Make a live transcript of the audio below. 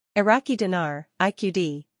Iraqi dinar,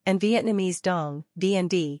 IQD, and Vietnamese dong,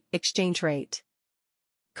 VND, exchange rate.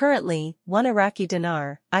 Currently, 1 Iraqi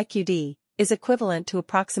dinar, IQD, is equivalent to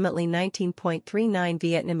approximately 19.39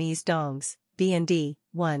 Vietnamese dongs, VND,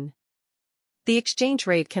 1. The exchange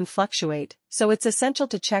rate can fluctuate, so it's essential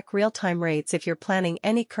to check real-time rates if you're planning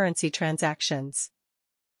any currency transactions.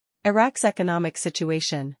 Iraq's economic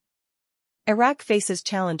situation. Iraq faces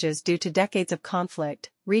challenges due to decades of conflict,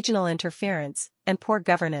 regional interference, and poor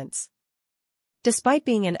governance. Despite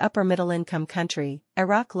being an upper-middle-income country,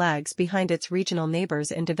 Iraq lags behind its regional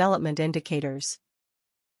neighbors in development indicators.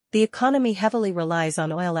 The economy heavily relies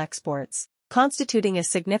on oil exports, constituting a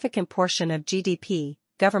significant portion of GDP,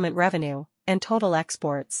 government revenue, and total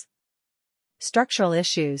exports. Structural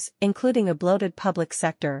issues, including a bloated public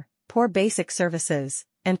sector, poor basic services,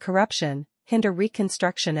 and corruption, hinder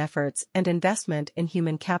reconstruction efforts and investment in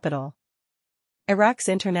human capital. Iraq's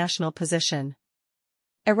international position.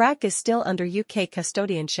 Iraq is still under UK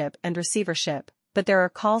custodianship and receivership, but there are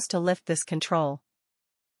calls to lift this control.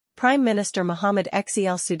 Prime Minister Mohammed Xi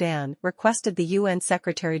al-Sudan requested the UN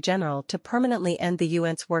Secretary-General to permanently end the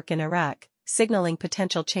UN's work in Iraq, signaling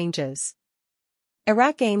potential changes.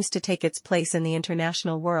 Iraq aims to take its place in the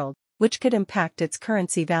international world, which could impact its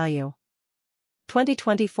currency value.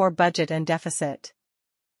 2024 budget and deficit.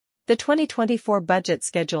 The 2024 budget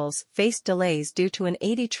schedules faced delays due to an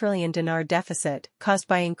 80 trillion dinar deficit caused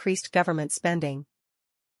by increased government spending.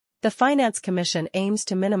 The Finance Commission aims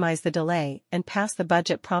to minimize the delay and pass the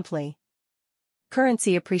budget promptly.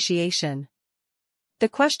 Currency appreciation. The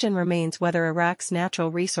question remains whether Iraq's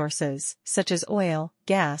natural resources, such as oil,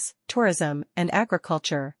 gas, tourism, and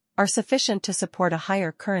agriculture, are sufficient to support a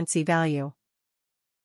higher currency value.